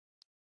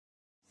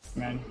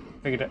Man,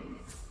 figured it.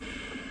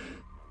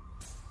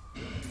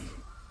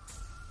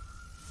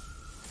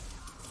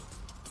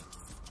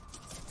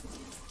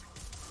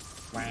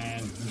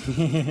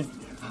 Man.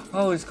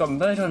 Oh, it's got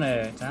mud on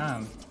it.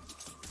 Damn.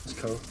 That's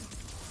cool.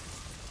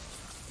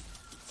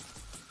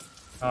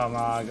 Oh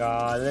my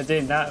god, they're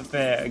doing that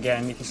bit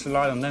again. You can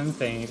slide on them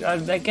things. Oh,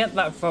 they get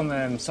that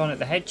from Sonic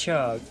the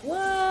Hedgehog.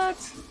 What?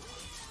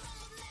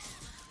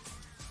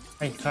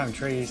 Hey, you can climb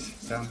trees,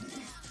 so.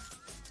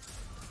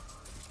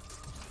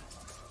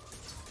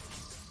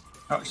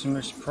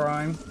 Optimus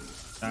Prime.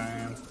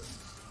 Damn.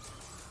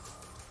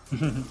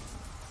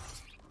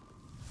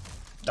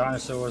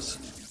 Dinosaurs.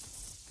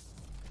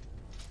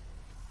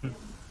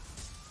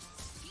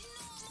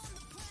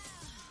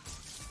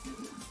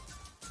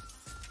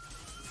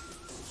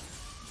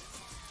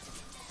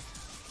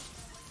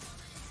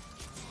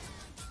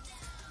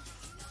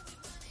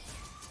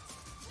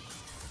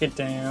 Get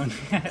down.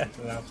 Hey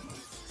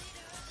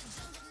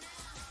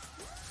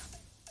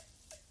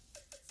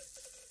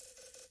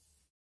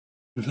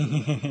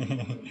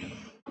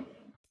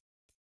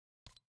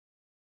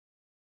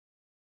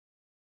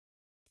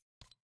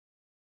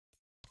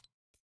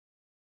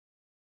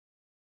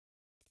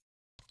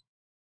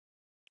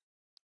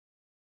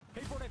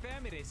Fortnite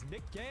fam, it is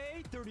Nick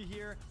K30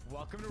 here.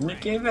 Welcome to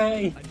Nick Rank,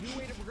 K. a new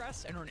way to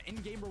progress and earn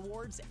in-game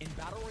rewards in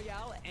Battle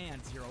Royale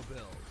and Zero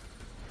Build.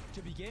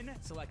 To begin,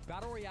 select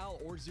Battle Royale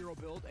or Zero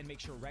Build and make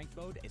sure Ranked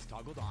mode is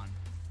toggled on.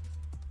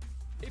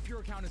 If your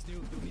account is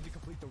new, you'll need to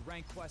complete the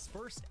rank quest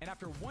first, and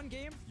after one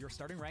game, your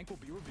starting rank will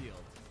be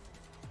revealed.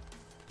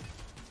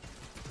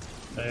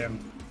 Damn.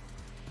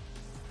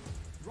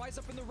 Rise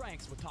up in the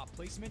ranks with top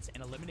placements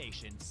and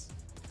eliminations.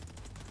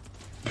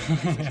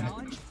 Next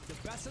challenge, the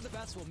best of the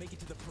best will make it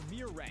to the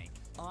premier rank,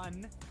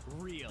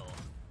 Unreal.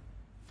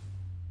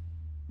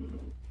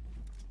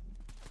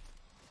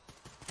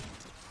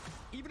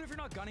 Even if you're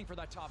not gunning for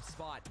that top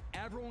spot,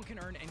 everyone can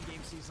earn in-game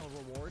seasonal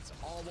rewards,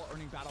 all while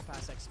earning Battle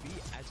Pass XP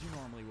as you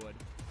normally would.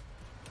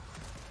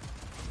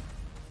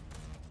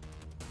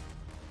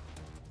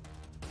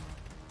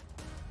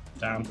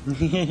 Damn.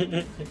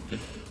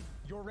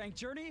 Your rank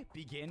journey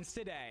begins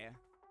today.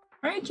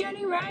 Right,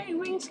 Johnny, right,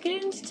 wing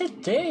skins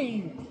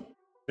today.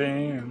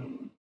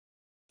 Damn.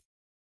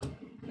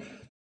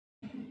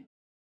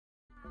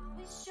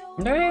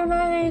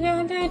 Everybody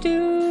gonna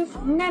do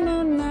na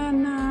na na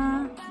na.